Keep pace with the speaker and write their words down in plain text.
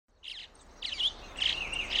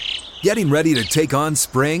Getting ready to take on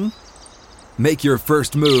spring? Make your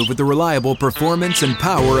first move with the reliable performance and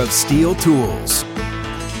power of Steel tools.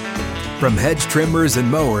 From hedge trimmers and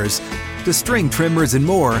mowers to string trimmers and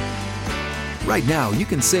more, right now you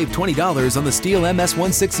can save $20 on the Steel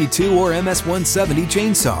MS-162 or MS-170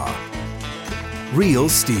 chainsaw. Real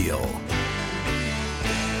Steel.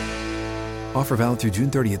 Offer valid through June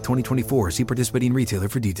 30th, 2024. See participating retailer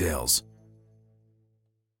for details.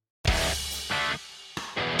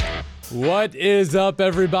 What is up,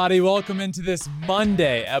 everybody? Welcome into this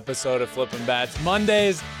Monday episode of Flippin' Bats.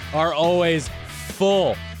 Mondays are always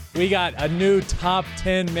full. We got a new top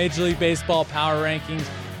 10 Major League Baseball power rankings.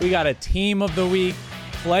 We got a team of the week,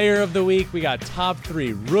 player of the week. We got top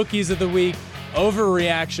 3 rookies of the week.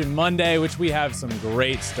 Overreaction Monday, which we have some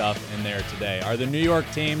great stuff in there today. Are the New York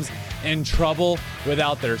teams in trouble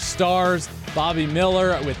without their stars? Bobby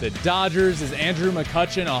Miller with the Dodgers. Is Andrew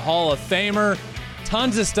McCutchen a Hall of Famer?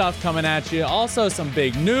 Tons of stuff coming at you. Also some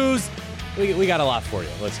big news. We got a lot for you.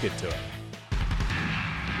 Let's get to it.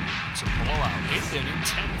 It's a blowout. 8th inning,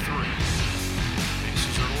 10-3.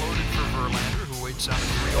 Bases are loaded for Verlander, who waits on a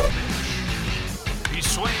 3-0 pitch. He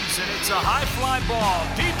swings, and it's a high fly ball.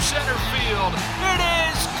 Deep center field. It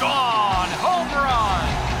is gone. Home run.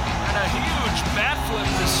 And a huge bat flip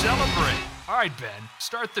to celebrate. All right, Ben,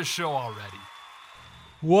 start the show already.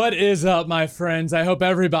 What is up, my friends? I hope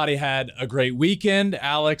everybody had a great weekend.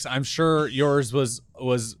 Alex, I'm sure yours was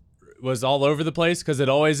all over the place, because it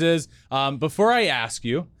always is. Before I ask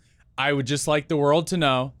you, I would just like the world to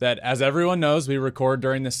know that, as everyone knows, we record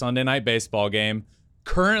during the Sunday night baseball game.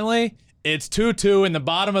 Currently, it's 2-2 in the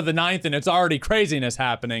bottom of the 9th, and it's already craziness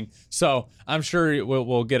happening. So I'm sure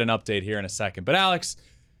we'll get an update here in a second. But Alex,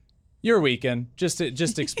 your weekend, just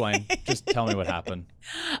explain. Just tell me what happened.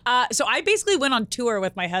 So I basically went on tour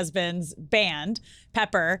with my husband's band,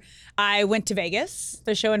 Pepper. I went to Vegas,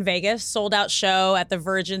 the show in Vegas, sold out show at the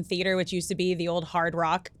Virgin Theater, which used to be the old Hard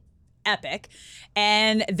Rock Epic.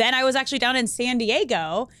 And then I was actually down in San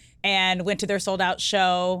Diego and went to their sold out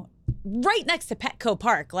show right next to Petco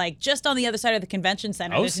Park, like just on the other side of the convention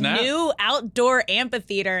center. Oh, this snap. new outdoor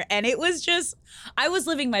amphitheater. And it was just, I was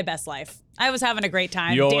living my best life. I was having a great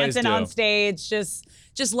time, You always dancing do. on stage, just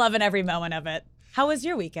loving every moment of it. How was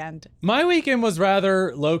your weekend? My weekend was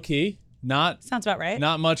rather low key. Sounds about right.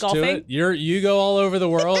 Not much Golfing? to it. You go all over the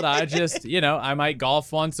world. I just, I might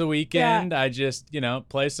golf once a weekend. Yeah. I just,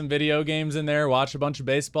 play some video games in there, watch a bunch of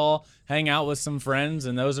baseball, hang out with some friends,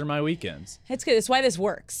 and those are my weekends. It's good. It's why this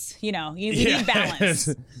works. You need balance.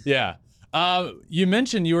 Yeah. You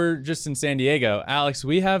mentioned you were just in San Diego. Alex,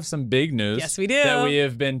 we have some big news. Yes, we do. That we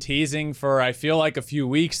have been teasing for, I feel like, a few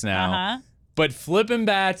weeks now. Uh-huh. But Flippin'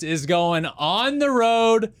 Bats is going on the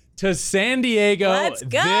road to San Diego Let's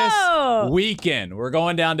go. this weekend. We're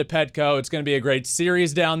going down to Petco. It's going to be a great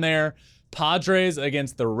series down there. Padres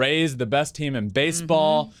against the Rays, the best team in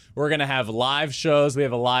baseball. Mm-hmm. We're going to have live shows. We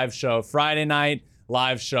have a live show Friday night,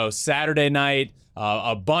 live show Saturday night,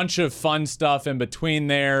 a bunch of fun stuff in between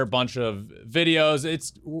there, a bunch of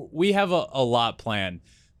videos. We have a lot planned,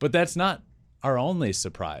 but that's not our only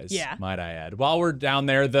surprise, might I add. While we're down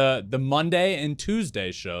there, the Monday and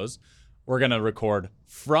Tuesday shows, we're going to record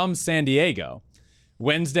from San Diego.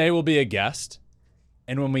 Wednesday will be a guest.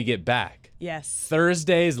 And when we get back,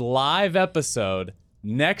 Thursday's live episode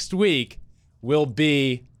next week will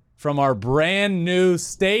be from our brand new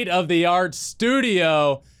state-of-the-art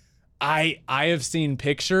studio. I have seen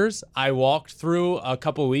pictures I walked through a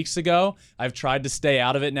couple weeks ago. I've tried to stay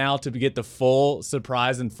out of it now to get the full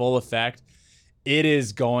surprise and full effect. It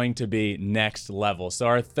is going to be next level. So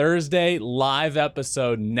our Thursday live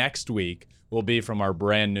episode next week will be from our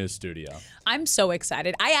brand new studio. I'm so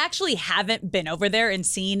excited. I actually haven't been over there and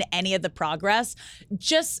seen any of the progress.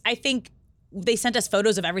 I think they sent us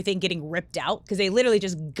photos of everything getting ripped out because they literally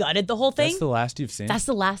just gutted the whole thing. That's the last you've seen? That's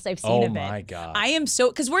the last I've seen of it. Oh my God. I am so,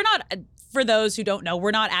 because we're not, for those who don't know, we're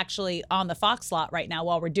not actually on the Fox slot right now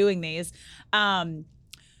while we're doing these.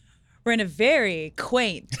 We're in a very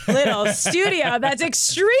quaint little studio that's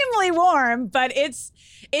extremely warm, but it's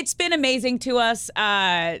been amazing to us.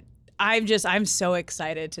 I'm so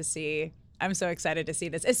excited to see. I'm so excited to see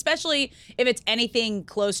this, especially if it's anything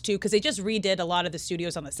close to, because they just redid a lot of the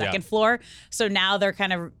studios on the second floor. So now they're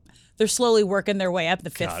slowly working their way up the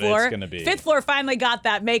fifth floor. It's gonna be fifth floor finally got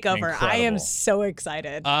that makeover. incredible. I am so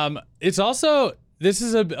excited. It's also, this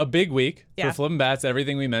is a big week Yeah. for Flippin' Bats,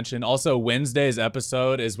 everything we mentioned. Also, Wednesday's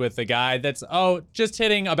episode is with the guy that's, just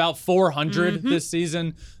hitting about 400 this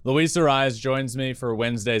season. Luis Ariz joins me for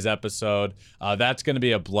Wednesday's episode. That's going to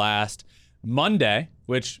be a blast. Monday,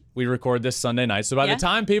 which we record this Sunday night. So by the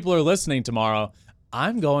time people are listening tomorrow,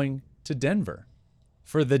 I'm going to Denver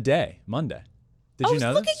for the day, Monday. Did you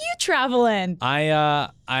know look this? at you traveling.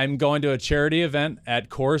 I'm going to a charity event at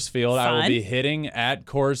Coors Field. I will Fun. be hitting at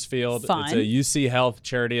Coors Field. Fun. It's a UC Health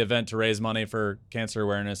charity event to raise money for cancer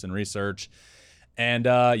awareness and research. And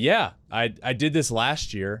I did this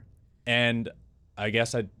last year, and I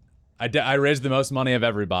guess I raised the most money of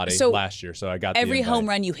everybody last year. So I got every the invite. home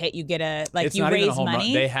run you hit, you get It's you not even a raise home run.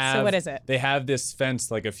 money. So what is it? They have this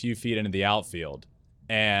fence like a few feet into the outfield,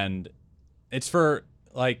 and it's for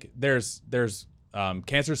like there's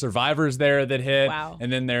cancer survivors there that hit, Wow.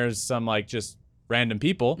 and then there's some like just random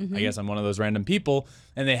people. I guess I'm one of those random people,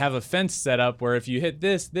 and they have a fence set up where if you hit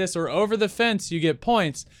this, or over the fence, you get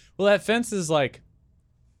points. Well, that fence is like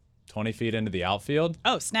 20 feet into the outfield.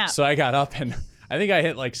 Oh, snap. So I got up and I think I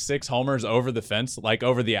hit like 6 homers over the fence, like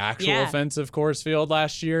over the actual fence of Coors Field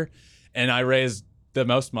last year, and I raised the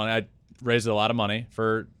most money. I raised a lot of money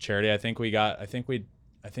for charity. I think we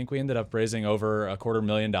ended up raising over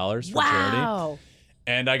 $250,000 for charity. Wow.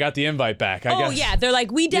 And I got the invite back. I guess. Yeah. They're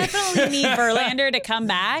like, we definitely need Verlander to come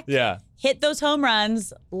back. Yeah. Hit those home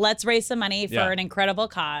runs. Let's raise some money for Yeah. an incredible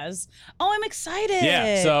cause. Oh, I'm excited.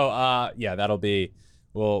 Yeah. So that'll be.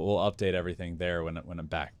 We'll update everything there when I'm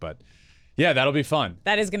back. But yeah, that'll be fun.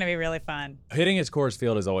 That is going to be really fun. Hitting at Coors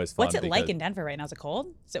Field is always fun. What's it like in Denver right now? Is it cold?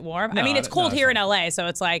 Is it warm? No, I mean, it's cold no, it's here in not. LA, so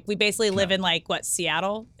it's like we basically live in like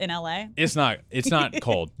Seattle in LA. It's not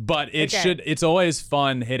cold, but it's always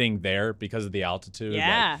fun hitting there because of the altitude.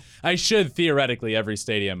 Yeah. Like, I should theoretically every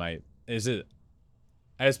stadium I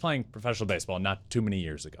was playing professional baseball not too many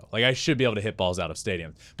years ago. Like I should be able to hit balls out of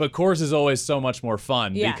stadiums. But Coors is always so much more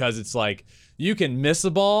fun because it's like you can miss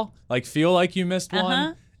a ball, like feel like you missed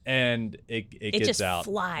one, and it gets just out.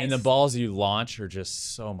 flies. And the balls you launch are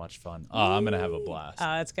just so much fun. Oh, I'm gonna have a blast.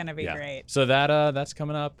 Oh, it's going to be great. So that's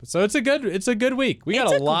coming up. So it's a good week. We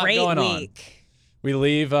got a lot going on. We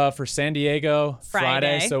leave for San Diego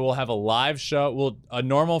Friday, so we'll have a live show. A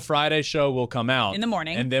normal Friday show will come out in the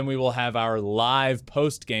morning, and then we will have our live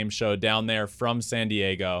post-game show down there from San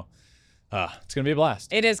Diego. It's gonna be a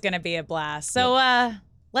blast. It is going to be a blast. So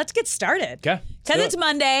let's get started. Okay, because it's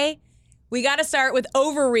Monday. We got to start with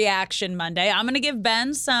Overreaction Monday. I'm going to give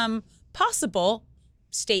Ben some possible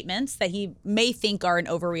statements that he may think are an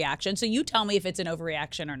overreaction. So you tell me if it's an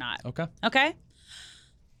overreaction or not. Okay.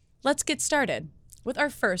 Let's get started with our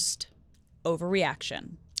first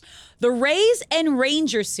overreaction. The Rays and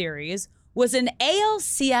Rangers series was an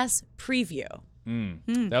ALCS preview.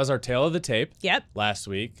 That was our tail of the tape. Yep. Last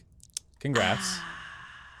week. Congrats.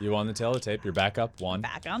 You won the tail of the tape. You're back up 1.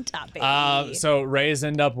 Back on top, baby. So Rays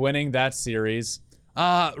end up winning that series.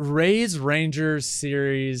 Rays Rangers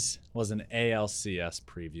series was an ALCS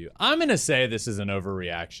preview. I'm gonna say this is an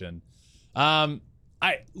overreaction.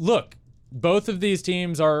 Both of these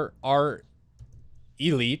teams are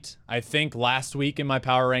elite. I think last week in my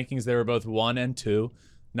power rankings they were both 1 and 2.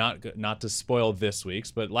 Not to spoil this week's,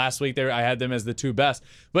 but last week I had them as the 2 best.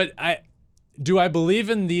 But do I believe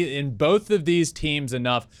in both of these teams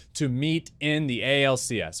enough to meet in the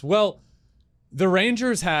ALCS? Well, the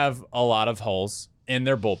Rangers have a lot of holes in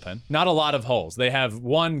their bullpen. Not a lot of holes. They have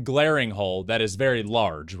one glaring hole that is very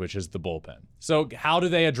large, which is the bullpen. So how do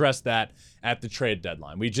they address that at the trade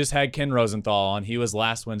deadline? We just had Ken Rosenthal on. He was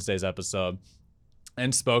last Wednesday's episode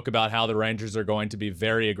and spoke about how the Rangers are going to be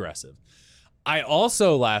very aggressive. I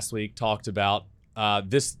also last week talked about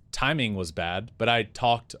this timing was bad, but I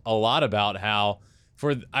talked a lot about how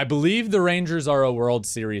I believe the Rangers are a World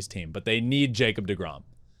Series team, but they need Jacob deGrom.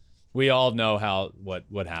 We all know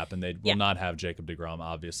what happened. They will not have Jacob deGrom,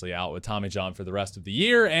 obviously, out with Tommy John for the rest of the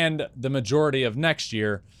year and the majority of next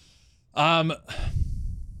year.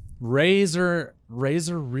 Rays are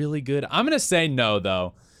really good. I'm going to say no,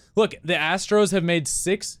 though. Look, the Astros have made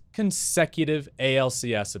 6 consecutive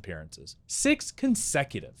ALCS appearances. 6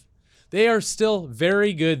 consecutive. They are still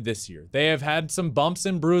very good this year. They have had some bumps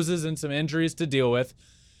and bruises and some injuries to deal with.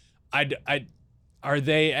 Are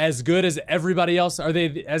they as good as everybody else? Are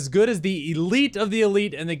they as good as the elite of the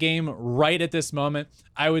elite in the game right at this moment?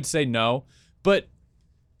 I would say no. But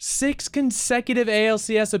 6 consecutive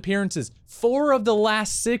ALCS appearances. 4 of the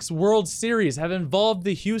last 6 World Series have involved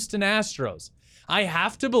the Houston Astros. I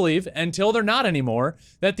have to believe, until they're not anymore,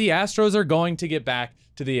 that the Astros are going to get back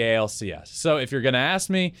to the ALCS. So if you're going to ask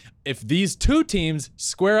me if these 2 teams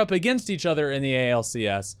square up against each other in the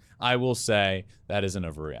ALCS, I will say that is an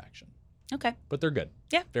overreaction. Okay. But they're good.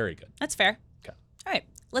 Yeah. Very good. That's fair. Okay. All right.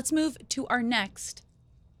 Let's move to our next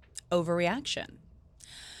overreaction.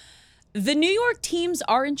 The New York teams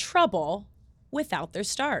are in trouble without their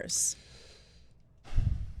stars.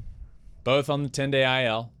 Both on the 10-day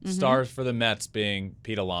IL. Stars for the Mets being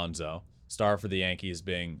Pete Alonso. Star for the Yankees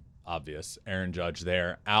being obvious. Aaron Judge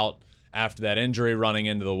there, out after that injury, running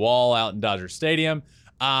into the wall out in Dodger Stadium.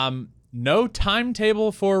 No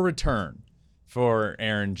timetable for return for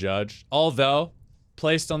Aaron Judge, although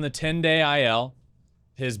placed on the 10-day IL.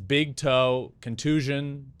 His big toe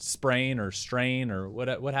contusion, sprain or strain, or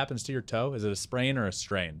what happens to your toe? Is it a sprain or a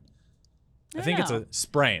strain? I think it's a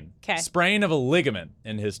sprain. Okay. Sprain of a ligament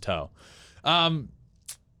in his toe.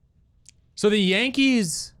 So the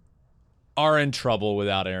Yankees are in trouble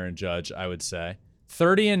without Aaron Judge, I would say.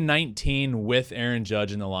 30-19 with Aaron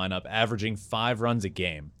Judge in the lineup, averaging 5 runs a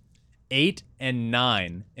game.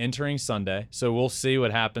 8-9 entering Sunday. So we'll see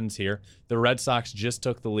what happens here. The Red Sox just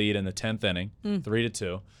took the lead in the 10th inning,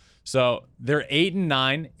 3-2. So they're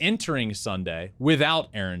 8-9 entering Sunday without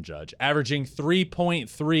Aaron Judge, averaging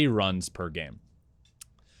 3.3 runs per game.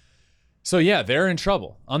 So yeah, they're in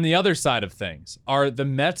trouble. On the other side of things, are the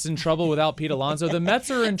Mets in trouble without Pete Alonso? The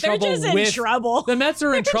Mets are in trouble The Mets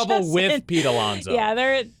are in trouble with Pete Alonso. Yeah,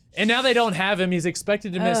 they're. And now they don't have him. He's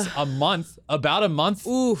expected to miss about a month.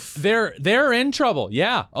 Oof. They're in trouble.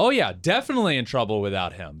 Yeah. Oh yeah, definitely in trouble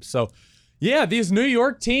without him. So yeah, these New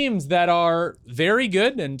York teams that are very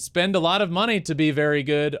good and spend a lot of money to be very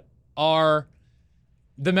good the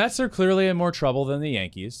Mets are clearly in more trouble than the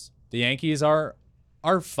Yankees. The Yankees are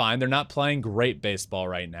fine. They're not playing great baseball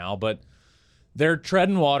right now, but they're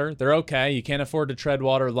treading water. They're okay. You can't afford to tread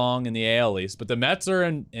water long in the AL East, but the Mets are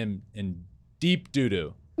in deep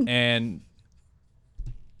doo-doo. And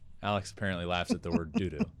Alex apparently laughs at the word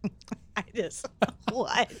doo-doo. I just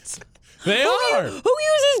what? They are. Who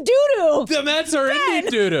uses doo-doo? The Mets are in deep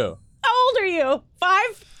doo-doo. How old are you?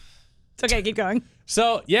 5? It's okay. Keep going.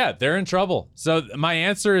 So, yeah, they're in trouble. So my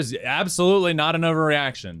answer is absolutely not an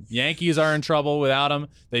overreaction. Yankees are in trouble without him.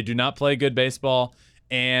 They do not play good baseball.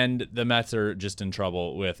 And the Mets are just in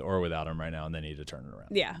trouble with or without him right now, and they need to turn it around.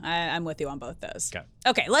 Yeah, I'm with you on both those. Okay.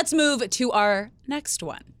 Okay, let's move to our next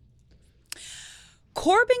one.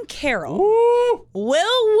 Corbin Carroll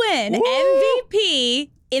will win MVP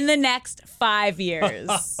in the next 5 years.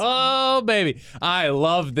 Oh, baby. I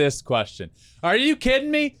love this question. Are you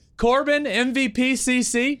kidding me? Corbin, MVP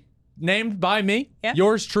CC, named by me,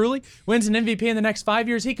 yours truly, wins an MVP in the next 5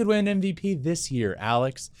 years. He could win MVP this year,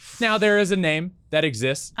 Alex. Now, there is a name that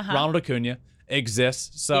exists. Ronald Acuna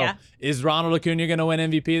exists. So is Ronald Acuna going to win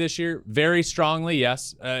MVP this year? Very strongly,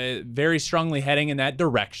 yes. Very strongly heading in that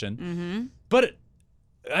direction. Mm-hmm. But,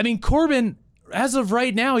 I mean, Corbin, as of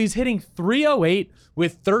right now, he's hitting .308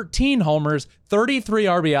 with 13 homers, 33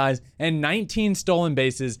 RBIs, and 19 stolen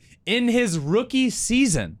bases in his rookie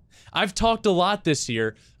season. I've talked a lot this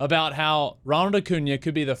year about how Ronald Acuna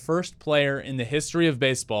could be the first player in the history of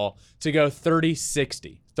baseball to go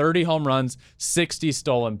 30-60, 30 home runs, 60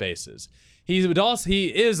 stolen bases. He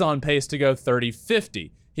is on pace to go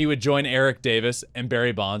 30-50. He would join Eric Davis and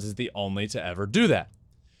Barry Bonds as the only to ever do that.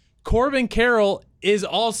 Corbin Carroll is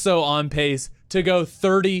also on pace to go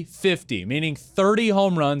 30-50, meaning 30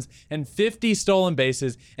 home runs and 50 stolen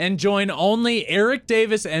bases, and join only Eric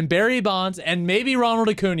Davis and Barry Bonds and maybe Ronald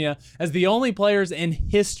Acuna as the only players in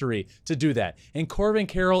history to do that. And Corbin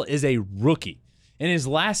Carroll is a rookie. In his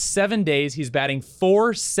last 7 days, he's batting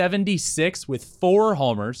 .476 with 4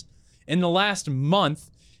 homers. In the last month,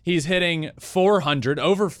 he's hitting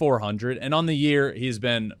over 400, and on the year, he's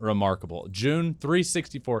been remarkable. June,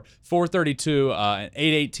 .364, .432,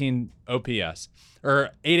 818 OPS, or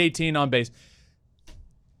 818 on base.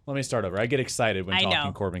 Let me start over. I get excited when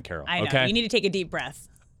talking Corbin Carroll. I know. Okay? You need to take a deep breath.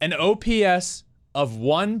 An OPS of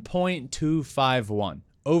 1.251,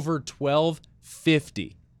 over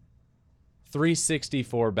 1250.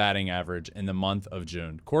 .364 batting average in the month of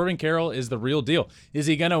June. Corbin Carroll is the real deal. Is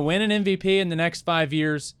he going to win an MVP in the next 5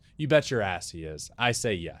 years? You bet your ass he is. I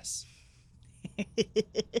say yes.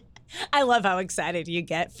 I love how excited you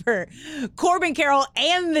get for Corbin Carroll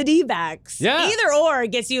and the D-backs. Yeah. Either or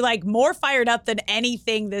gets you like more fired up than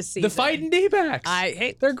anything this season. The fighting D-backs.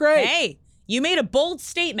 Hey, they're great. Hey, you made a bold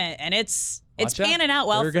statement, and it's panning out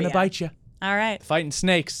well. They're going to bite you. All right. Fighting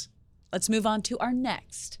snakes. Let's move on to our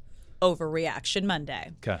next Overreaction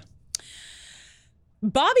Monday. Okay.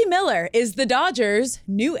 Bobby Miller is the Dodgers'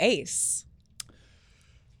 new ace.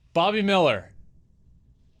 Bobby Miller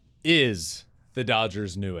is the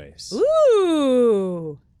Dodgers' new ace.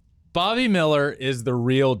 Ooh. Bobby Miller is the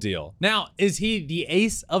real deal. Now, is he the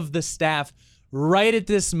ace of the staff right at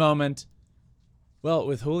this moment? Well,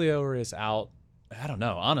 with Julio Urias out, I don't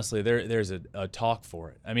know. Honestly, there's a talk for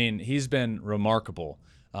it. I mean, he's been remarkable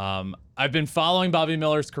I've been following Bobby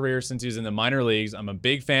Miller's career since he was in the minor leagues. I'm a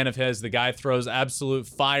big fan of his. The guy throws absolute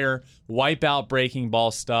fire, wipeout breaking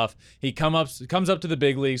ball stuff. He comes up to the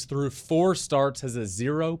big leagues through 4 starts, has a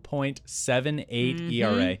 0.78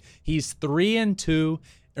 ERA. He's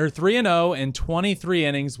 3-0 in 23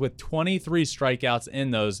 innings with 23 strikeouts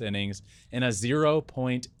in those innings and a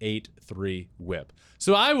 0.83 WHIP.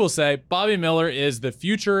 So I will say Bobby Miller is the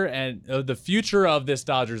future and the future of this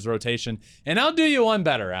Dodgers rotation. And I'll do you one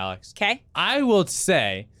better, Alex. Okay. I will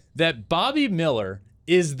say that Bobby Miller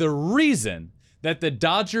is the reason that the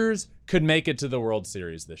Dodgers could make it to the World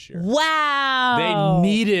Series this year. Wow. They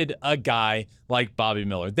needed a guy like Bobby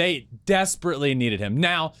Miller. They desperately needed him.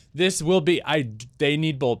 Now, this will be they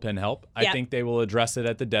need bullpen help. I think they will address it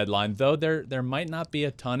at the deadline, though there might not be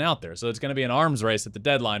a ton out there. So it's going to be an arms race at the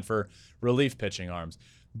deadline for relief pitching arms.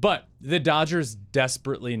 But the Dodgers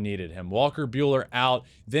desperately needed him. Walker Buehler out.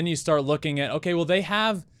 Then you start looking at, okay, well, they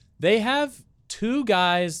have 2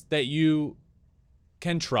 guys that you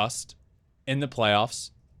can trust in the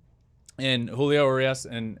playoffs, in Julio Urias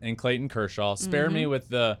and Clayton Kershaw. Spare me with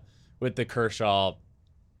the Kershaw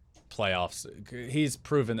playoffs. He's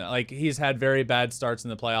proven that, like, he's had very bad starts in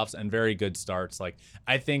the playoffs and very good starts. Like,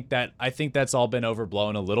 I think that's all been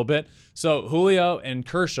overblown a little bit. So Julio and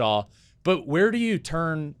Kershaw, but where do you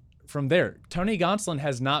turn from there? Tony Gonsolin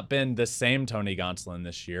has not been the same Tony Gonsolin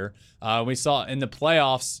this year. We saw in the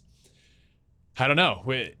playoffs, I don't know.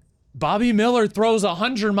 Bobby Miller throws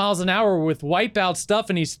 100 miles an hour with wipeout stuff,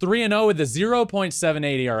 and he's 3-0 with a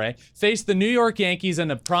 0.78 ERA. Faced the New York Yankees in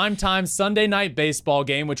a primetime Sunday night baseball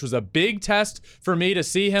game, which was a big test for me to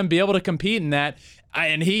see him be able to compete in that,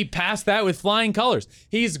 and he passed that with flying colors.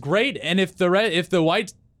 He's great, and if the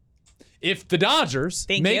Dodgers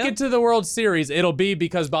make it to the World Series, it'll be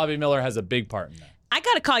because Bobby Miller has a big part in that. I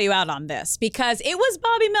got to call you out on this because it was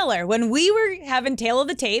Bobby Miller. When we were having tail of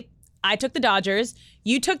the tape, I took the Dodgers,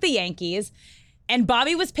 you took the Yankees, and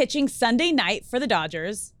Bobby was pitching Sunday night for the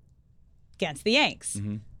Dodgers against the Yanks.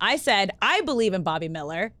 I said, I believe in Bobby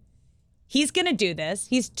Miller. He's going to do this.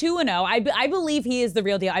 He's 2-0. I believe he is the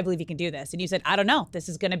real deal. I believe he can do this. And you said, I don't know. This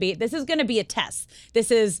is going to be a test. This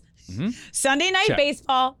is Sunday night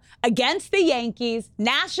baseball against the Yankees,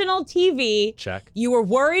 national TV. Check. You were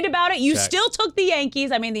worried about it. You still took the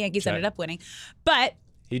Yankees. I mean, the Yankees ended up winning, but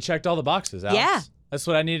he checked all the boxes, Alex. Yeah. That's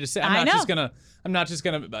what I needed to say. I'm not just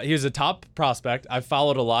gonna. He was a top prospect. I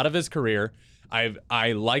followed a lot of his career.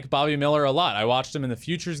 I like Bobby Miller a lot. I watched him in the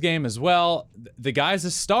Futures game as well. The guy's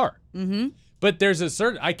a star. But there's a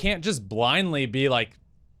certain. I can't just blindly be like,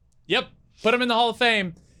 yep, put him in the Hall of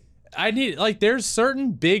Fame. There's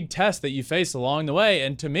certain big tests that you face along the way,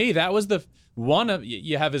 and to me, that was the one of.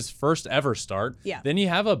 You have his first ever start. Yeah. Then you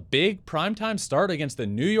have a big primetime start against the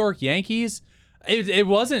New York Yankees. It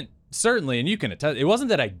wasn't. Certainly, and you can attest, it wasn't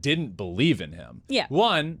that I didn't believe in him. Yeah.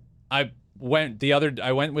 One, I went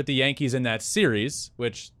with the Yankees in that series,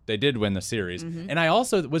 which they did win the series. And I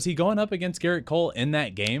also, was he going up against Garrett Cole in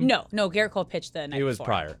that game? No, Garrett Cole pitched the night He was before.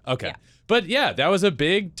 prior. Okay. Yeah. But yeah, that was a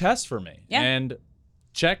big test for me. Yeah. And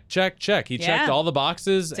check. He checked all the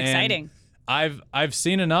boxes. It's exciting. I've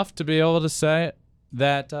seen enough to be able to say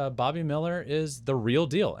that Bobby Miller is the real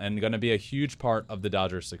deal and going to be a huge part of the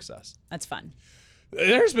Dodgers' success. That's fun.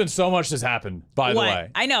 There's been so much that's happened, by the way.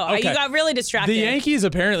 I know. Okay. You got really distracted. The Yankees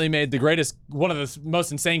apparently made one of the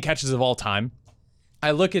most insane catches of all time.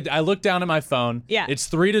 I look down at my phone. Yeah. It's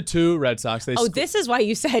 3-2 Red Sox. This is why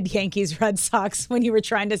you said Yankees Red Sox when you were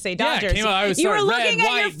trying to say Dodgers. You were looking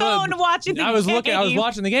at your phone watching the game. I was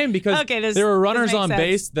watching the game because there were runners on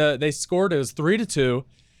base. They scored. It was 3-2.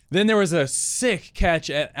 Then there was a sick catch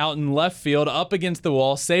out in left field, up against the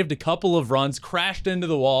wall, saved a couple of runs, crashed into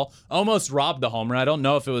the wall, almost robbed the homer. I don't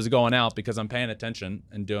know if it was going out because I'm paying attention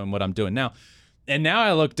and doing what I'm doing now. And now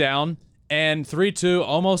I look down, and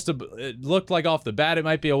 3-2, it looked like off the bat it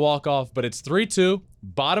might be a walk-off, but it's 3-2,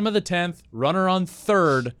 bottom of the 10th, runner on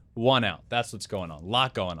third, 1 out. That's what's going on. A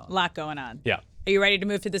lot going on. Yeah. Are you ready to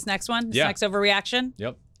move to this next one? This next overreaction?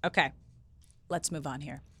 Yep. Okay. Let's move on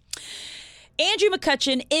here. Andrew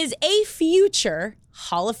McCutchen is a future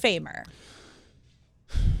Hall of Famer.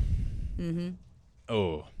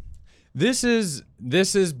 Oh, this is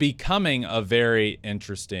becoming a very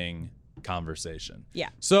interesting conversation. Yeah.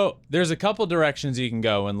 So there's a couple directions you can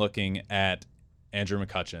go when looking at Andrew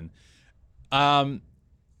McCutchen.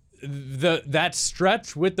 That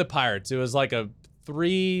stretch with the Pirates, it was like a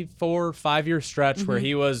 3, 4, 5 year stretch where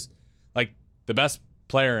he was like the best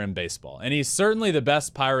player in baseball, and he's certainly the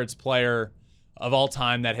best Pirates player of all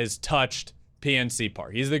time that has touched PNC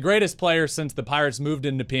Park. He's the greatest player since the Pirates moved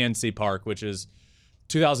into PNC Park, which is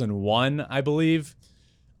 2001, I believe.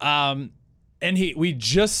 And we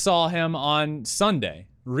just saw him on Sunday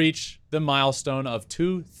reach the milestone of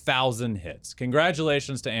 2,000 hits.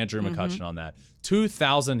 Congratulations to Andrew McCutchen on that.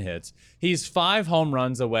 2,000 hits. He's 5 home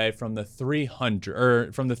runs away from the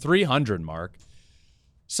 300 mark.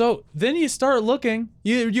 So then you start looking,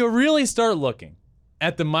 you really start looking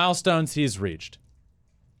at the milestones he's reached.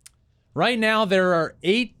 Right now, there are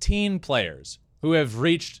 18 players who have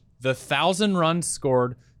reached the 1,000 runs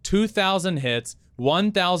scored, 2,000 hits,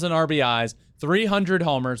 1,000 RBIs, 300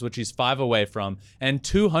 homers, which he's 5 away from, and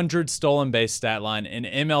 200 stolen base stat line in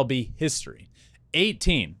MLB history.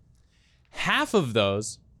 18. Half of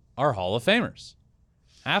those are Hall of Famers.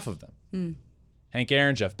 Half of them. Hank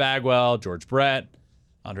Aaron, Jeff Bagwell, George Brett,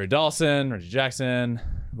 Andre Dawson, Reggie Jackson,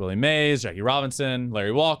 Willie Mays, Jackie Robinson,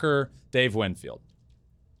 Larry Walker, Dave Winfield.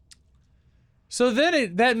 So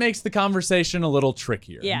then that makes the conversation a little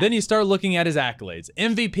trickier. Yeah. Then you start looking at his accolades.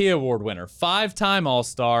 MVP award winner, 5-time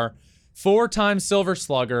All-Star, 4-time Silver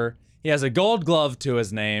Slugger. He has a Gold Glove to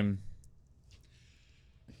his name.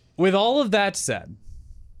 With all of that said,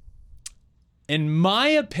 in my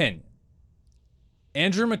opinion,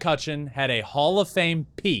 Andrew McCutchen had a Hall of Fame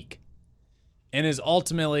peak and is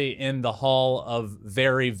ultimately in the Hall of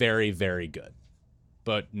very, very, very good,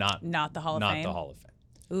 but not the Hall of Fame. Not the Hall of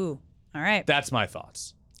Fame. Ooh, all right. That's my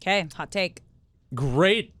thoughts. Okay, hot take.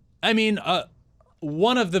 Great. I mean,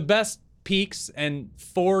 one of the best peaks and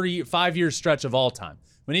 5-year stretch of all time.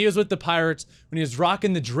 When he was with the Pirates, when he was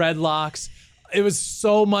rocking the dreadlocks, it was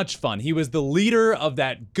so much fun. He was the leader of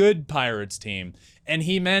that good Pirates team, and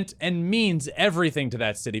he meant and means everything to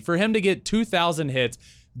that city. For him to get 2,000 hits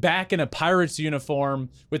back in a Pirates uniform,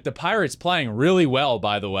 with the Pirates playing really well,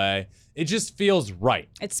 by the way, it just feels right.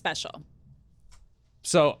 It's special.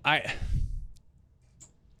 So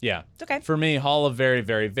yeah. It's okay. For me, Hall of very,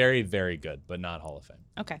 very, very, very good, but not Hall of Fame.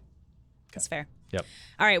 Okay. That's fair. Yep.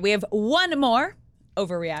 All right, we have one more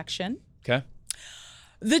overreaction. Okay.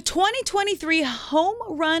 The 2023 home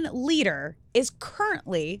run leader is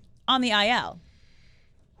currently on the IL.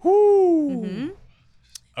 Whoo.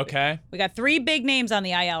 Okay. We got 3 big names on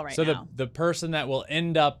the IL right So now. the person that will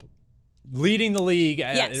end up leading the league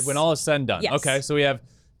Yes. when all is said and done. Yes. Okay, so we have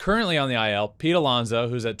currently on the IL Pete Alonso,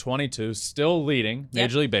 who's at 22, still leading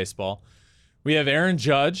Major League Baseball. We have Aaron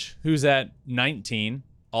Judge, who's at 19,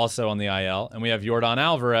 also on the IL. And we have Yordan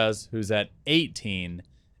Alvarez, who's at 18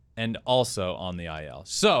 and also on the IL.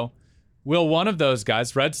 So will one of those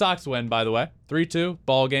guys, Red Sox win, by the way, 3-2,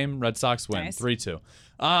 ball game, Red Sox win, Nice. 3-2.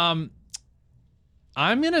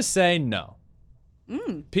 I'm going to say no.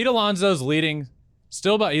 Pete Alonso's leading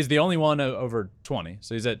still, but he's the only one over 20.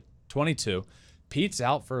 So he's at 22. Pete's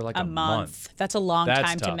out for like a month. That's a long That's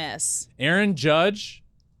time to tough. miss. Aaron Judge,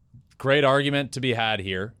 great argument to be had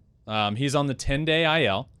here. He's on the 10-day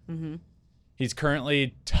IL. Mm-hmm. He's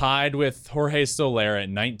currently tied with Jorge Soler at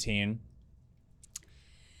 19.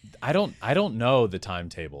 I don't know the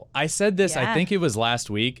timetable. I said this, I Yeah. think it was last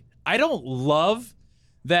week. I don't love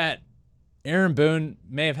that Aaron Boone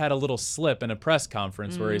may have had a little slip in a press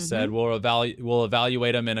conference where he said, we'll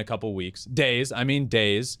evaluate him in a couple weeks. Days.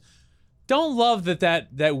 Don't love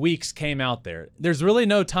that weeks came out there. There's really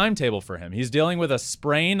no timetable for him. He's dealing with a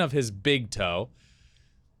sprain of his big toe.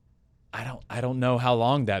 I don't know how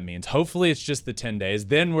long that means. Hopefully it's just the 10 days.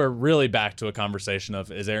 Then we're really back to a conversation of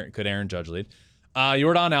could Aaron Judge lead?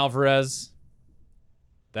 Yordan Alvarez,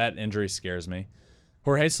 that injury scares me.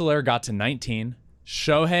 Jorge Soler got to 19.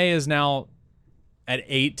 Shohei is now at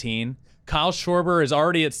 18. Kyle Schwarber is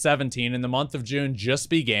already at 17, and the month of June just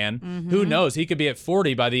began. Who knows? He could be at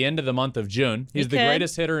 40 by the end of the month of June. He's the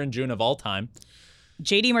greatest hitter in June of all time.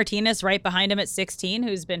 JD Martinez right behind him at 16,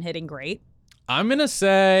 who's been hitting great. I'm gonna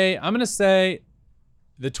say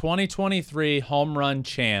the 2023 home run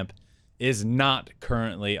champ is not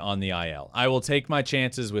currently on the IL. I will take my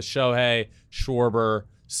chances with Shohei, Schwarber,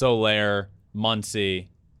 Soler, Muncy.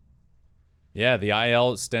 Yeah, the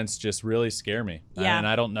IL stints just really scare me. Yeah. And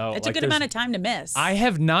I don't know. It's a good amount of time to miss. I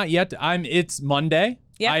have not yet. It's Monday.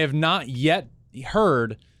 Yeah. I have not yet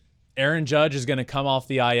heard Aaron Judge is going to come off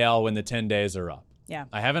the IL when the 10 days are up. Yeah.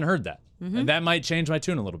 I haven't heard that. And that might change my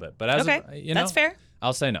tune a little bit. But as Okay. of, you know, That's fair.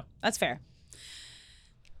 I'll say no. That's fair.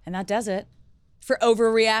 And that does it for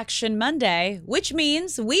Overreaction Monday, which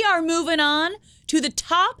means we are moving on to the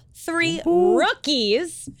top 3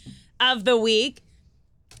 rookies of the week.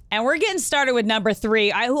 And we're getting started with number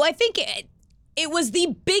 3, who I think it was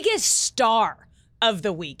the biggest star of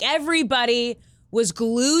the week. Everybody was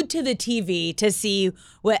glued to the TV to see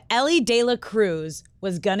what Elly De La Cruz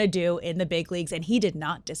was going to do in the big leagues, and he did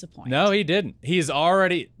not disappoint. No, he didn't.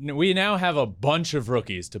 We now have a bunch of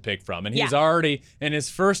rookies to pick from, and he's already, in his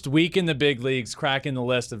first week in the big leagues, cracking the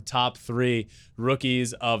list of top 3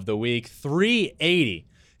 rookies of the week. 380.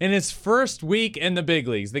 In his first week in the big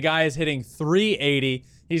leagues, the guy is hitting 380.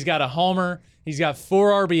 He's got a homer. He's got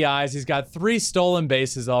 4 RBIs. He's got 3 stolen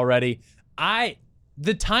bases already.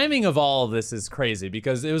 The timing of all of this is crazy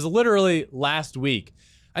because it was literally last week.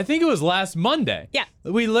 I think it was last Monday. Yeah.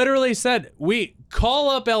 We literally said, we call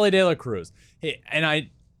up Elly De La Cruz. And I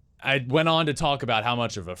went on to talk about how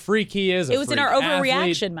much of a freak he is. It was in our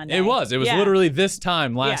overreaction Monday. It was. It was literally this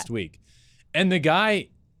time last week. And the guy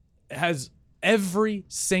has every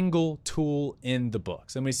single tool in the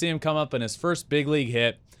books. And we see him come up in his first big league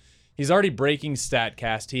hit. He's already breaking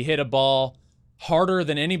StatCast. He hit a ball harder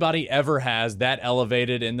than anybody ever has that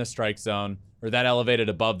elevated in the strike zone, or that elevated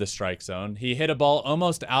above the strike zone. He hit a ball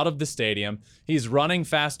almost out of the stadium. He's running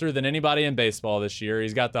faster than anybody in baseball this year.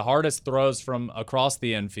 He's got the hardest throws from across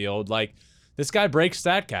the infield. Like, this guy breaks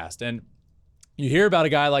StatCast. And you hear about a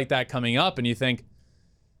guy like that coming up and you think,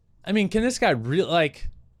 I mean, can this guy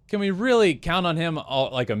can we really count on him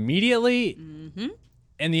immediately? Mm-hmm.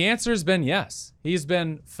 And the answer has been yes. He's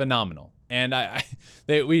been phenomenal. And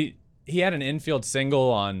he had an infield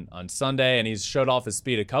single on Sunday, and he's showed off his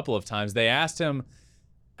speed a couple of times. They asked him,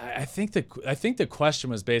 I think the question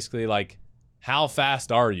was basically like, how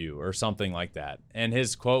fast are you, or something like that. And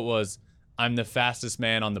his quote was, "I'm the fastest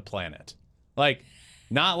man on the planet." Like,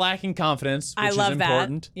 not lacking confidence, which I love is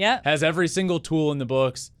important. That. Yeah. Has every single tool in the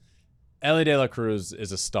books. Elly De La Cruz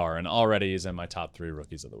is a star, and already he's in my top 3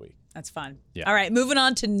 rookies of the week. That's fun. Yeah. All right, moving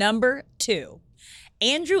on to number 2.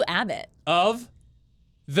 Andrew Abbott. Of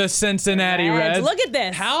the Cincinnati Reds. Look at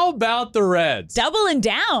this. How about the Reds? Doubling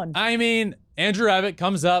down. I mean, Andrew Abbott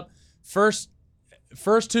comes up, first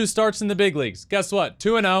 2 starts in the big leagues. Guess what?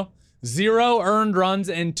 2-0, 0 earned runs,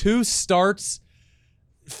 and 2 starts.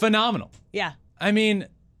 Phenomenal. Yeah. I mean,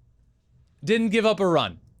 didn't give up a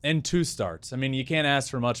run in 2 starts. I mean, you can't ask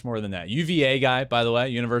for much more than that. UVA guy, by the way,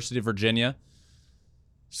 University of Virginia.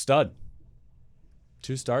 Stud.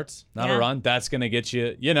 2 starts, not a run. That's going to get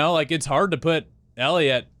you, it's hard to put Elly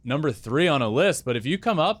at number 3 on a list, but if you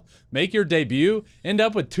come up, make your debut, end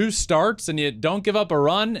up with 2 starts, and you don't give up a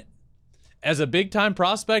run as a big-time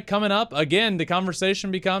prospect coming up, again, the conversation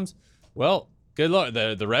becomes, well, good luck.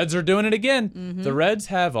 The Reds are doing it again. Mm-hmm. The Reds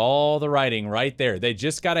have all the writing right there. They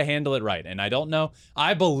just got to handle it right. And I don't know.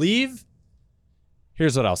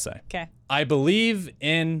 Here's what I'll say. Okay. I believe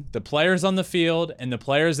in the players on the field and the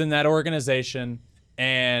players in that organization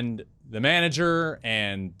and the manager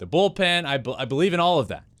and the bullpen. I believe in all of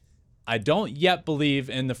that. I don't yet believe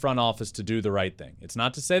in the front office to do the right thing. It's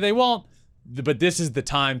not to say they won't, but this is the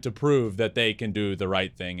time to prove that they can do the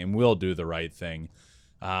right thing and will do the right thing.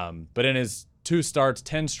 But in his 2 starts,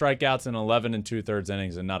 10 strikeouts in 11 2/3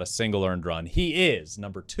 innings, and not a single earned run, he is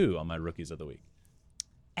number 2 on my rookies of the week.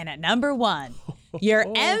 And at number 1, your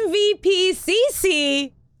MVP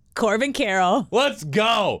CC, Corbin Carroll. Let's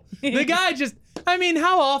go. The guy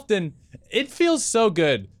how often it feels so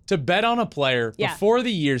good to bet on a player before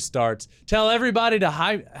the year starts, tell everybody to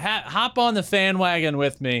hop on the fan wagon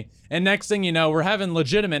with me, and next thing you know, we're having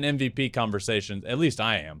legitimate MVP conversations, at least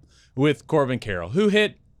I am, with Corbin Carroll, who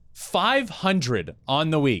hit 500 on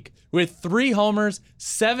the week with 3 homers,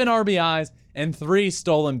 7 RBIs, and 3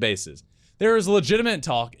 stolen bases. There is legitimate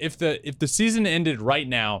talk. If the season ended right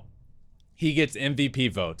now, he gets MVP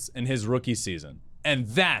votes in his rookie season. And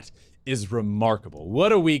that is remarkable.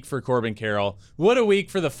 What a week for Corbin Carroll. What a week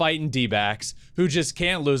for the fighting D-backs, who just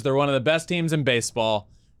can't lose. They're one of the best teams in baseball.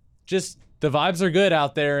 Just the vibes are good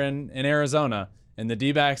out there in Arizona, and the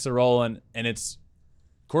D-backs are rolling, and it's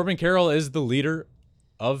Corbin Carroll is the leader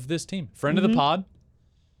of this team. Friend of the pod,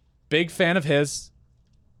 big fan of his.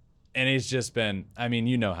 And he's just been,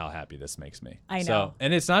 you know how happy this makes me. I know. So,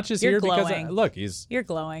 and it's not just You're here glowing. because You're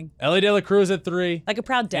glowing. Elly De La Cruz at 3. Like a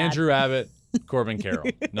proud dad. Andrew Abbott, Corbin Carroll,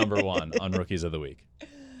 number 1 on Rookies of the Week.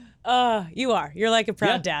 You are. You're like a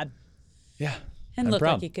proud dad. Yeah. And I'm look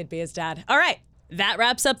proud. like you could be his dad. All right. That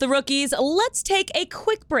wraps up the rookies. Let's take a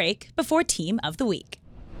quick break before Team of the Week.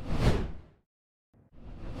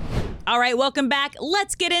 All right, welcome back.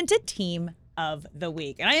 Let's get into Team of the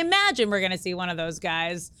Week. And I imagine we're going to see one of those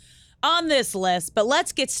guys on this list, but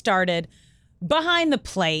let's get started. Behind the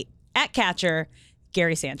plate at catcher,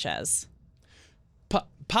 Gary Sanchez.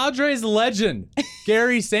 Padres legend,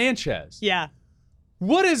 Gary Sanchez. Yeah.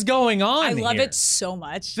 What is going on I love here? it so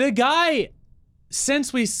much. The guy,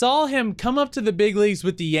 since we saw him come up to the big leagues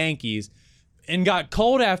with the Yankees, and got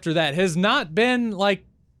cold after that. Has not been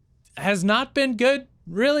good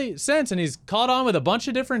really since. And he's caught on with a bunch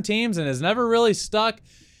of different teams and has never really stuck.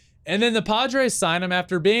 And then the Padres sign him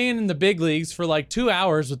after being in the big leagues for like 2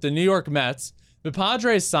 hours with the New York Mets. The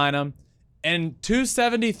Padres sign him, and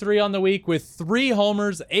 273 on the week with 3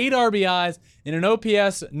 homers, 8 RBIs, and an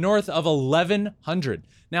OPS north of 1,100.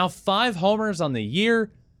 Now 5 homers on the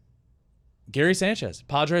year. Gary Sanchez,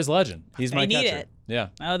 Padres legend. He's my catcher. They need it. Yeah.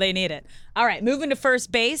 Oh, they need it. All right, moving to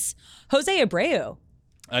first base, Jose Abreu.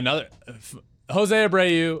 Jose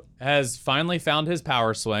Abreu has finally found his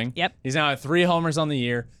power swing. Yep. He's now at 3 homers on the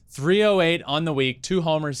year, 308 on the week, 2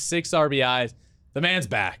 homers, 6 RBIs. The man's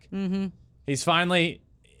back. Mm-hmm. He's finally,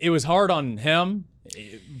 it was hard on him.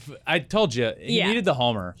 I told you, he needed the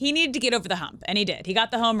homer. He needed to get over the hump, and he did. He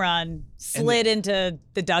got the home run, slid into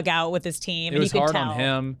the dugout with his team, and you could tell. It was hard on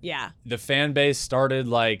him. Yeah. The fan base started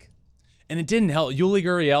and it didn't help. Yuli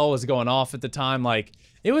Gurriel was going off at the time.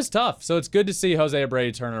 It was tough. So it's good to see Jose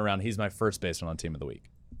Abreu turn it around. He's my first baseman on Team of the Week.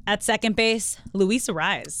 At second base, Luis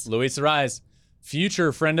Arraez. Luis Arraez,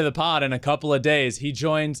 future friend of the pod in a couple of days. He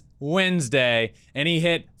joins Wednesday, and he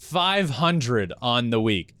hit 500 on the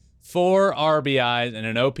week. 4 RBIs and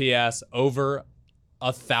an OPS over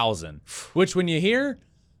 1,000. Which, when you hear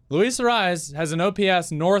Luis Arraez has an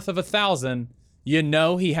OPS north of 1,000, you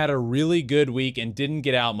know he had a really good week and didn't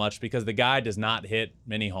get out much because the guy does not hit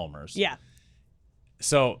many homers. Yeah.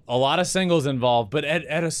 So a lot of singles involved, but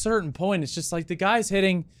at a certain point, it's just like the guy's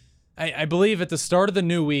hitting, I believe at the start of the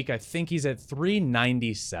new week, I think he's at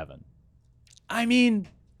 397. I mean,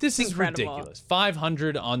 this is incredible. Ridiculous.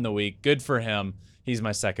 500 on the week. Good for him. He's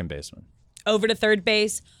my second baseman. Over to third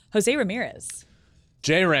base, Jose Ramirez.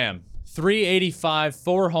 J-Ram, 385,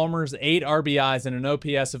 4 homers, 8 RBIs, and an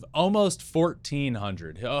OPS of almost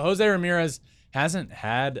 1,400. Jose Ramirez hasn't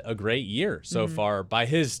had a great year so far by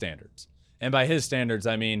his standards. And by his standards,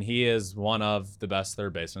 I mean he is one of the best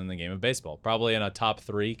third basemen in the game of baseball, probably in a top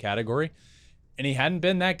 3 category. And he hadn't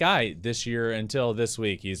been that guy this year until this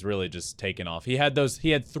week. He's really just taken off. He had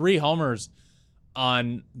 3 homers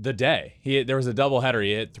on the day. There was a doubleheader.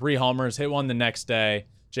 He hit 3 homers, hit one the next day.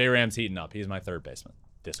 J-Ram's heating up. He's my third baseman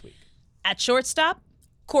this week. At shortstop,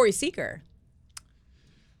 Corey Seager.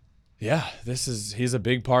 Yeah, he's a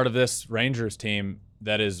big part of this Rangers team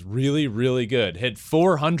that is really, really good. Hit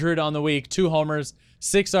 400 on the week, 2 homers,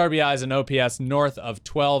 6 RBIs, and OPS north of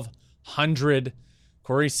 1,200.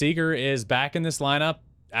 Corey Seager is back in this lineup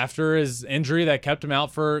after his injury that kept him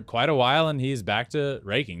out for quite a while, and he's back to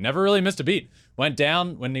raking. Never really missed a beat. When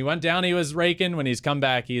he went down, he was raking. When he's come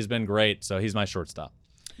back, he's been great, so he's my shortstop.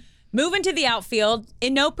 Moving to the outfield,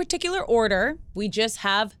 in no particular order, we just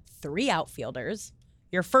have 3 outfielders.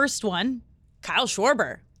 Your first one, Kyle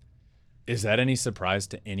Schwarber. Is that any surprise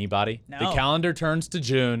to anybody? No. The calendar turns to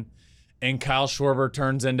June, and Kyle Schwarber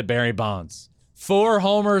turns into Barry Bonds. 4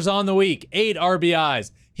 homers on the week, 8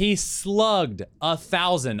 RBIs. He slugged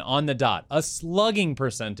 1,000 on the dot, a slugging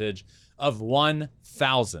percentage of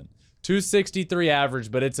 1,000. 263 average,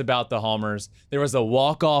 but it's about the homers. There was a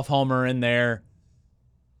walk-off homer in there.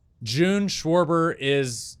 June Schwarber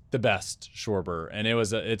is the best Schwarber, and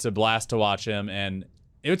it's a blast to watch him, and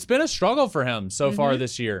it's been a struggle for him so far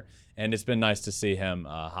this year, and it's been nice to see him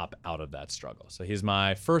hop out of that struggle. So he's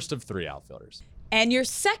my first of 3 outfielders. And your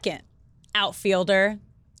second outfielder,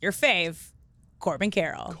 your fave, Corbin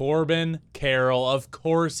Carroll. Corbin Carroll, of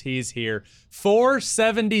course he's here.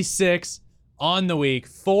 476 on the week,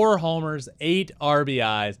 4 homers, 8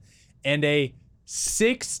 RBIs, and a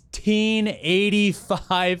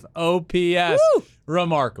 1685 OPS. Woo!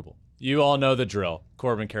 Remarkable. You all know the drill.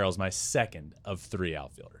 Corbin Carroll's my second of 3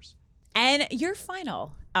 outfielders. And your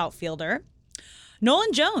final outfielder,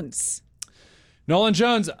 Nolan Jones. Nolan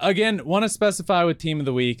Jones, again, want to specify with Team of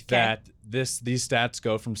the Week that these stats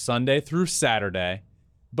go from Sunday through Saturday,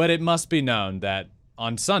 but it must be known that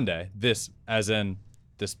on Sunday, this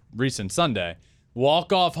recent Sunday,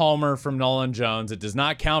 walk-off homer from Nolan Jones. It does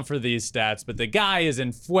not count for these stats, but the guy is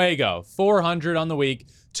in fuego. 400 on the week,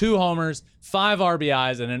 2 homers, 5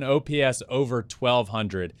 RBIs, and an OPS over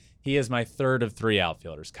 1,200. He is my third of 3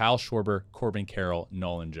 outfielders. Kyle Schwarber, Corbin Carroll,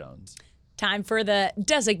 Nolan Jones. Time for the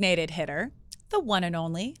designated hitter, the one and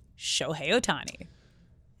only Shohei Ohtani.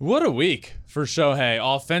 What a week for Shohei,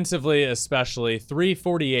 offensively especially.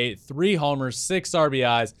 348, 3 homers, 6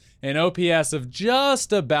 RBIs, an OPS of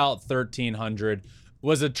just about 1,300.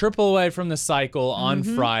 Was a triple away from the cycle on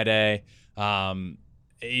Friday.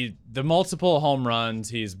 The multiple home runs.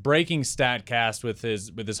 He's breaking StatCast with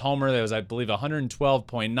his homer. That was, I believe,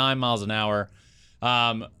 112.9 miles an hour.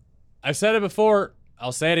 I've said it before.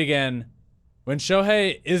 I'll say it again. When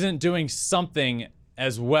Shohei isn't doing something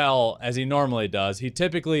as well as he normally does. He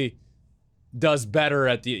typically does better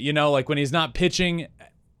at the, like when he's not pitching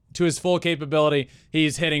to his full capability,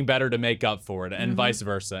 he's hitting better to make up for it, and vice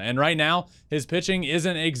versa. And right now, his pitching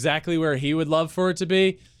isn't exactly where he would love for it to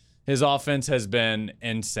be. His offense has been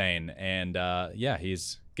insane. And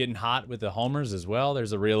he's getting hot with the homers as well.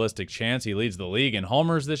 There's a realistic chance he leads the league in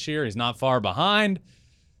homers this year. He's not far behind.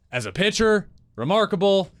 As a pitcher,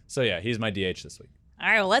 remarkable. So yeah, he's my DH this week. All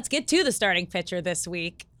right, well, let's get to the starting pitcher this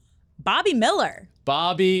week. Bobby Miller.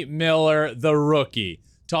 Bobby Miller, the rookie.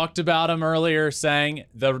 Talked about him earlier, saying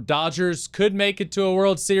the Dodgers could make it to a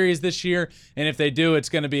World Series this year, and if they do, it's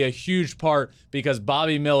going to be a huge part because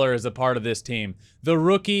Bobby Miller is a part of this team. The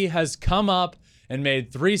rookie has come up and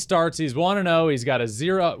made 3 starts. He's 1-0. He's got a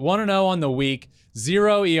 1-0 on the week,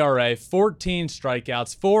 0 ERA, 14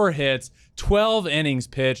 strikeouts, 4 hits, 12 innings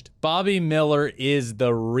pitched. Bobby Miller is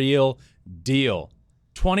the real deal.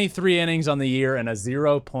 23 innings on the year and a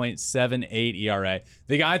 0.78 ERA.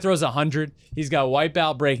 The guy throws 100. He's got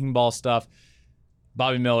wipeout breaking ball stuff.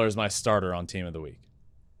 Bobby Miller is my starter on Team of the Week.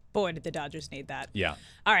 Boy, did the Dodgers need that. Yeah.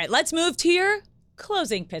 All right, let's move to your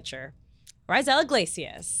closing pitcher, Raisel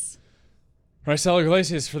Iglesias. Raisel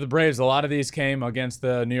Iglesias for the Braves. A lot of these came against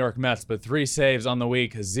the New York Mets, but 3 saves on the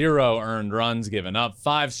week, 0 earned runs given up,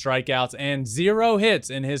 5 strikeouts, and 0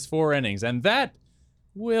 hits in his 4 innings. And that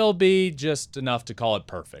will be just enough to call it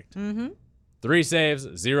perfect. 3 saves,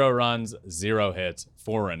 0 runs, 0 hits,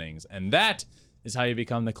 4 innings. And that is how you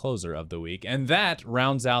become the closer of the week. And that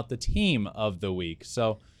rounds out the team of the week.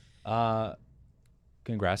 So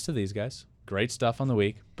congrats to these guys. Great stuff on the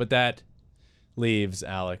week. But that leaves,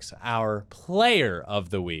 Alex, our player of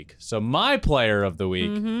the week. So my player of the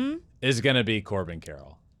week is going to be Corbin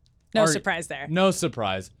Carroll. No surprise there. No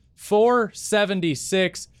surprise.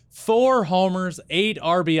 476, 4 homers, 8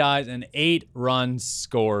 RBIs, and 8 runs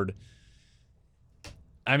scored.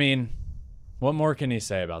 I mean, what more can you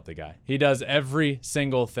say about the guy? He does every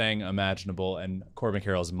single thing imaginable, and Corbin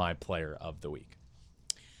Carroll is my player of the week.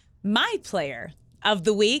 My player of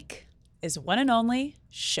the week is one and only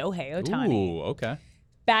Shohei Ohtani. Ooh, okay.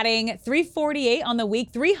 Batting .348 on the week,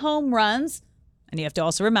 3 home runs. And you have to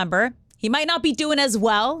also remember, he might not be doing as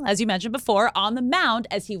well, as you mentioned before, on the mound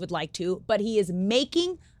as he would like to, but he is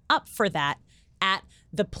making up for that at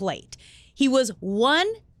the plate. He was 1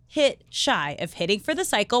 hit shy of hitting for the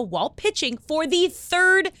cycle while pitching for the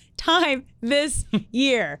 3rd time this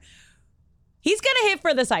year. He's going to hit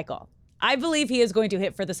for the cycle. I believe he is going to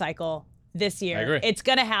hit for the cycle this year. I agree. It's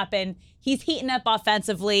going to happen. He's heating up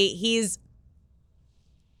offensively. He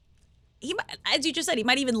might, as you just said, he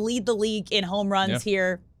might even lead the league in home runs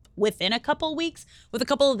here within a couple weeks with a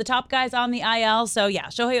couple of the top guys on the IL. So yeah,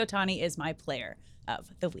 Shohei Ohtani is my player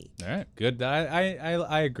of the week. All right, good.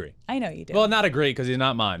 I agree. I know you do. Well, not agree because he's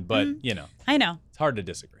not mine, but I know. It's hard to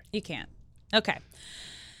disagree. You can't. Okay.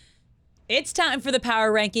 It's time for the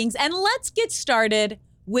power rankings, and let's get started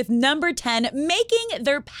with number 10, making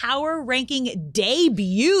their power ranking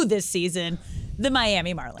debut this season, the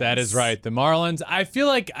Miami Marlins. That is right. The Marlins. I feel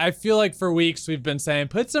like for weeks we've been saying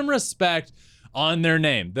put some respect on their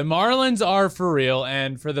name. The Marlins are for real,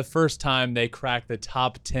 and for the first time they cracked the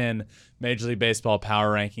top 10 Major League Baseball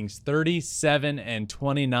power rankings,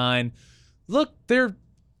 37-29. Look, they're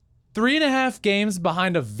 3.5 games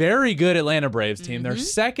behind a very good Atlanta Braves team. They're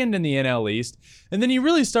second in the NL East. And then you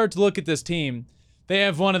really start to look at this team. They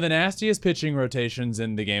have one of the nastiest pitching rotations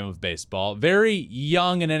in the game of baseball. Very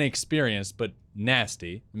young and inexperienced, but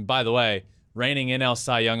nasty. And by the way, reigning NL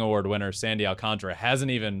Cy Young Award winner Sandy Alcantara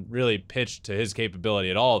hasn't even really pitched to his capability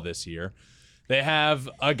at all this year. They have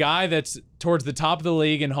a guy that's towards the top of the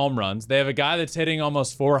league in home runs. They have a guy that's hitting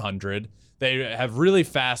almost 400. They have really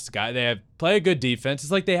fast guy. They play a good defense.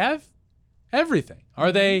 It's like they have everything.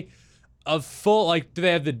 Are they a full, do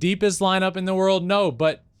they have the deepest lineup in the world? No,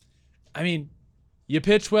 but I mean, you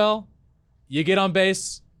pitch well, you get on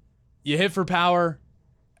base, you hit for power.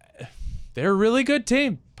 They're a really good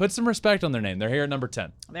team. Put some respect on their name. They're here at number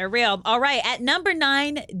 10. They're real. All right, at number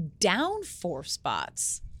 9, down 4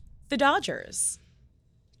 spots, the Dodgers.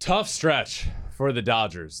 Tough stretch for the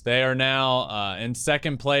Dodgers. They are now in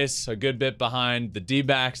second place, a good bit behind the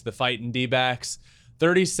D-backs, the fighting D-backs.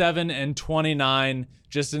 37-29,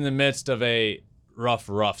 just in the midst of a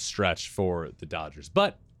rough stretch for the Dodgers.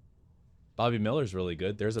 But Bobby Miller's really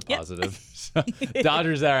good. There's a positive.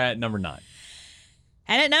 Dodgers are at number 9.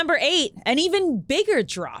 And at number 8, an even bigger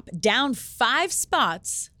drop, down 5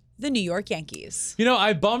 spots, the New York Yankees. You know,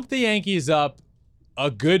 I bumped the Yankees up a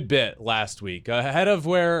good bit last week, ahead of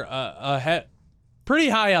where, pretty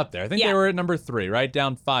high up there. I think they were at number 3, right?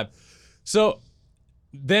 Down 5. So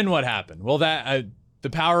then what happened? Well, the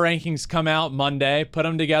power rankings come out Monday, put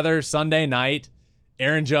them together Sunday night.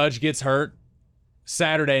 Aaron Judge gets hurt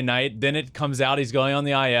Saturday night. Then it comes out he's going on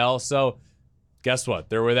the IL. So guess what?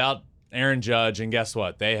 They're without Aaron Judge, and guess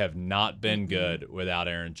what? They have not been good without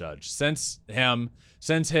Aaron Judge since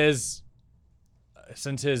his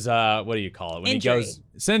what do you call it when injury.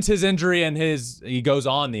 since his injury and he goes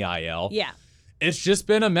on the IL. Yeah. It's just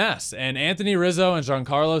been a mess. And Anthony Rizzo and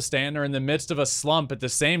Giancarlo Stanton are in the midst of a slump at the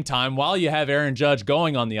same time while you have Aaron Judge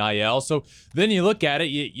going on the IL. So then you look at it,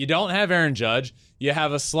 you don't have Aaron Judge. You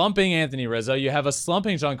have a slumping Anthony Rizzo. You have a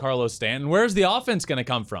slumping Giancarlo Stanton. Where's the offense going to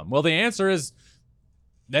come from? Well, the answer is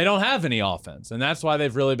they don't have any offense. And that's why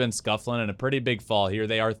they've really been scuffling in a pretty big fall here.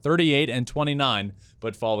 They are 38-29,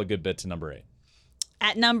 but fall a good bit to number 8.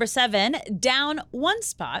 At number 7, down one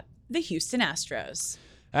spot, the Houston Astros.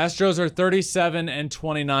 Astros are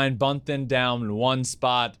 37-29, bumping down one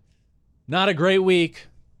spot. Not a great week,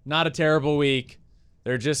 not a terrible week.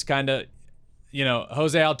 They're just kind of,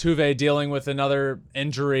 Jose Altuve dealing with another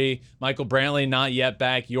injury. Michael Brantley not yet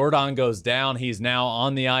back. Yordan goes down. He's now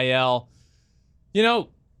on the IL.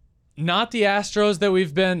 Not the Astros that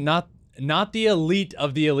we've been, not the elite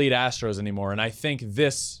of the elite Astros anymore. And I think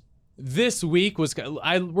this week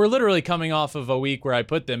we're literally coming off of a week where I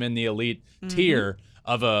put them in the elite tier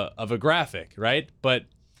of a graphic, right? But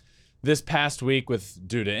this past week,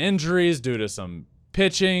 due to injuries, due to some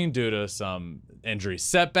pitching, due to some injury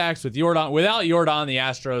setbacks without Yordan, the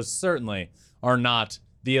Astros certainly are not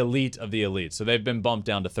the elite of the elite. So they've been bumped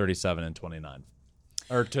down to 37-29,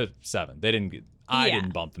 or to 7. I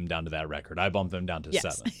didn't bump them down to that record. I bumped them down to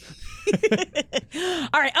 7.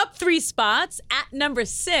 All right, up 3 spots. At number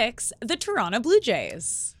 6, the Toronto Blue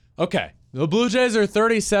Jays. Okay. The Blue Jays are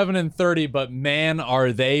 37-30, but man,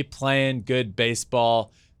 are they playing good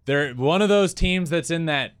baseball. They're one of those teams that's in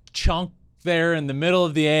that chunk there in the middle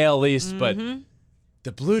of the AL East, but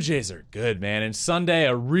the Blue Jays are good, man. And Sunday,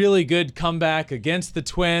 a really good comeback against the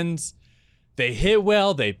Twins. They hit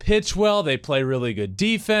well, they pitch well, they play really good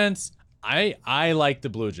defense. I like the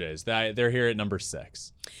Blue Jays. They're here at number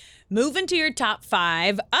 6. Moving to your top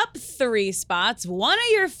 5, up 3 spots, one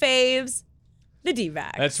of your faves, the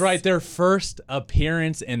D-backs. That's right. Their first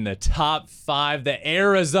appearance in the top 5. The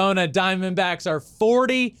Arizona Diamondbacks are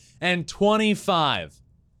 40-25.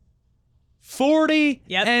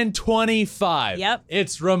 40-25. Yep.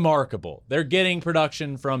 It's remarkable. They're getting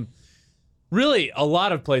production from really a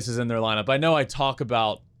lot of places in their lineup. I know I talk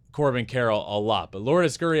about Corbin Carroll a lot, but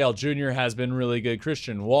Lourdes Gurriel Jr. has been really good.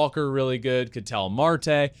 Christian Walker, really good. Ketel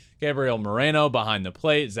Marte, Gabriel Moreno behind the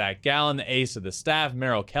plate. Zach Gallen, the ace of the staff.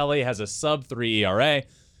 Merrill Kelly has a sub-3 ERA.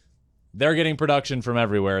 They're getting production from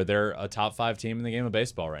everywhere. They're a top 5 team in the game of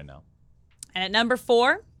baseball right now. And at number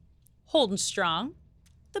 4, holding strong,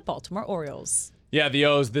 the Baltimore Orioles. Yeah, the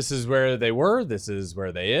O's, this is where they were. This is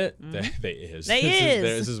where this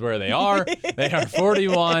is where they are. They are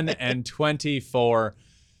 41-24.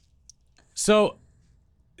 So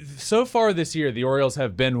far this year, the Orioles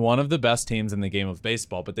have been one of the best teams in the game of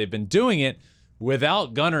baseball, but they've been doing it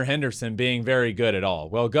without Gunnar Henderson being very good at all.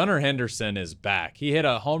 Well, Gunnar Henderson is back. He hit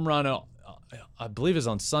a home run, I believe it was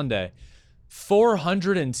on Sunday,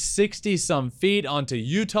 460-some feet onto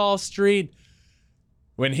Utah Street.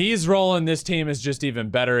 When he's rolling, this team is just even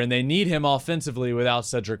better, and they need him offensively without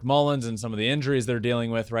Cedric Mullins and some of the injuries they're dealing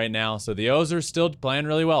with right now. So the O's are still playing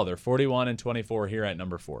really well. They're 41-24 here at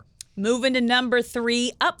number 4. Moving to number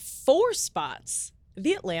 3, up 4 spots,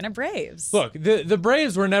 the Atlanta Braves. Look, the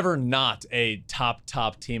Braves were never not a top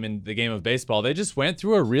team in the game of baseball. They just went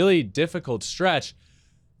through a really difficult stretch,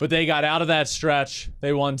 but they got out of that stretch.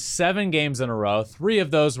 They won 7 games in a row. 3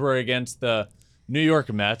 of those were against the New York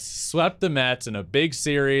Mets, swept the Mets in a big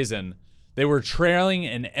series, and they were trailing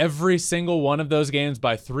in every single one of those games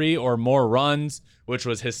by 3 or more runs, which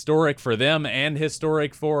was historic for them and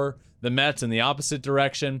historic for the Mets in the opposite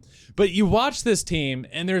direction. But you watch this team,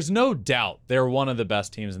 and there's no doubt they're one of the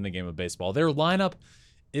best teams in the game of baseball. Their lineup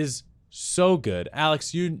is so good.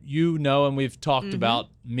 Alex, you know, and we've talked about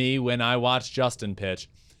me when I watch Justin pitch.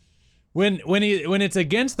 When it's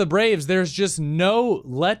against the Braves, there's just no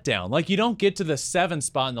letdown. Like, you don't get to the 7th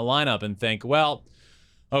spot in the lineup and think, well,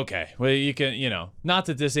 okay, well, you can, not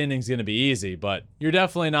that this inning's going to be easy, but you're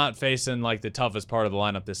definitely not facing like the toughest part of the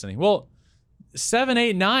lineup this inning. Well, 7,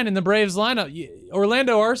 8, 9 in the Braves lineup.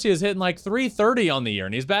 Orlando Arcia is hitting like 330 on the year,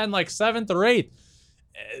 and he's batting like 7th or 8th.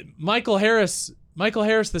 Michael Harris II,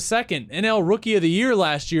 NL Rookie of the Year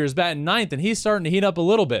last year, is batting 9th, and he's starting to heat up a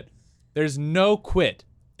little bit. There's no quit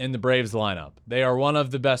in the Braves lineup. They are one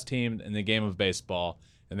of the best teams in the game of baseball,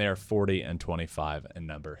 and they are 40-25 and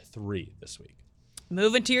number 3 this week.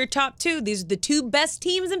 Moving to your top 2, these are the 2 best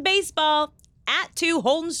teams in baseball, at 2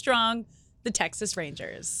 holding strong the Texas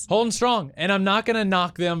Rangers. Holding strong. And I'm not going to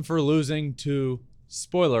knock them for losing to,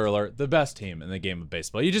 spoiler alert, the best team in the game of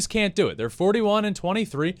baseball. You just can't do it. They're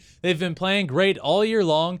 41-23. They've been playing great all year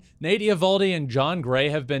long. Nate Eovaldi and John Gray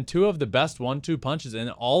have been 2 of the best 1-2 punches in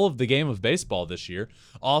all of the game of baseball this year.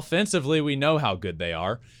 Offensively, we know how good they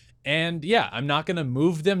are. And yeah, I'm not going to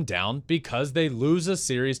move them down because they lose a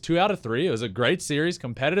series 2 out of 3. It was a great series,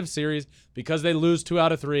 competitive series, because they lose 2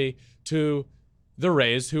 out of 3 to the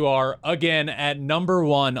Rays, who are, again, at number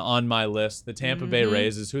 1 on my list. The Tampa Bay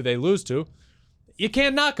Rays is who they lose to. You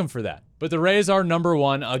can't knock them for that. But the Rays are number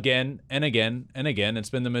 1 again and again and again.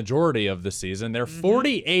 It's been the majority of the season. They're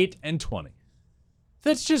 48-20.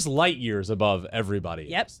 That's just light years above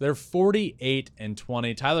everybody else. They're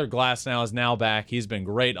 48-20. Tyler Glasnow is now back. He's been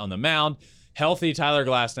great on the mound. Healthy Tyler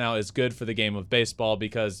Glasnow is good for the game of baseball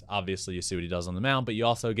because obviously you see what he does on the mound, but you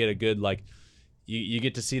also get a good, you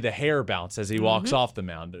get to see the hair bounce as he walks off the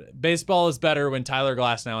mound. Baseball is better when Tyler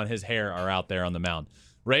Glasnow and his hair are out there on the mound.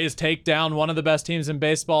 Rays take down one of the best teams in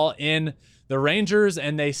baseball in the Rangers,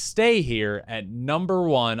 and they stay here at number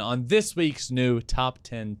 1 on this week's new Top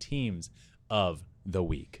 10 Teams of the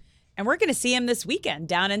Week. And we're going to see him this weekend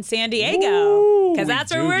down in San Diego because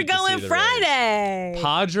that's where we're going Friday. Rays.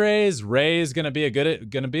 Padres, Rays going to be a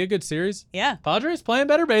good series. Yeah. Padres playing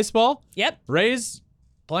better baseball. Yep. Rays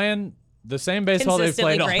playing the same baseball they've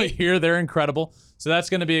played all year. They're incredible. So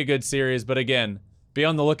that's going to be a good series. But again, be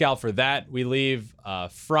on the lookout for that. We leave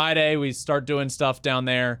Friday. We start doing stuff down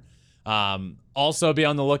there. Also be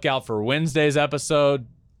on the lookout for Wednesday's episode.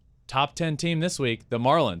 Top 10 team this week, the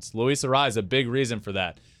Marlins. Luis Arraez, a big reason for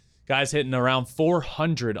that. Guy's hitting around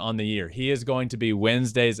 400 on the year. He is going to be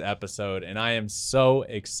Wednesday's episode, and I am so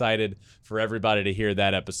excited for everybody to hear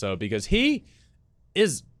that episode because he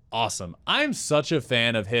is awesome. I'm such a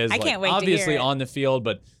fan of his. I can't wait obviously to hear it. on the field,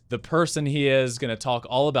 but the person he is, going to talk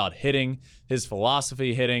all about hitting, his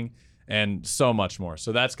philosophy hitting, and so much more.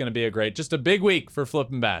 So that's going to be just a big week for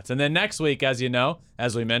Flippin' Bats. And then next week, as you know,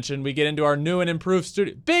 as we mentioned, we get into our new and improved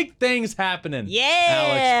studio. Big things happening.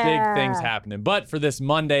 Yeah. Alex, big things happening. But for this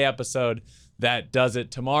Monday episode, that does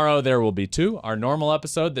it. Tomorrow, there will be 2. Our normal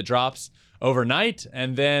episode that drops overnight,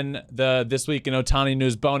 and then the This Week in Ohtani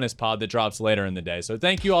News bonus pod that drops later in the day. So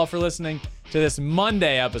thank you all for listening to this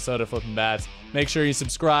Monday episode of Flippin' Bats. Make sure you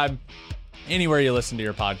subscribe anywhere you listen to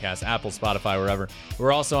your podcast, Apple, Spotify, wherever.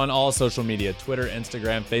 We're also on all social media, Twitter,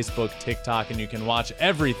 Instagram, Facebook, TikTok, and you can watch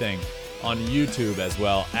everything on YouTube as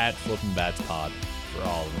well at Flippin' Bats Pod for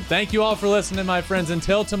all of them. Thank you all for listening, my friends.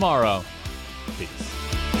 Until tomorrow, peace.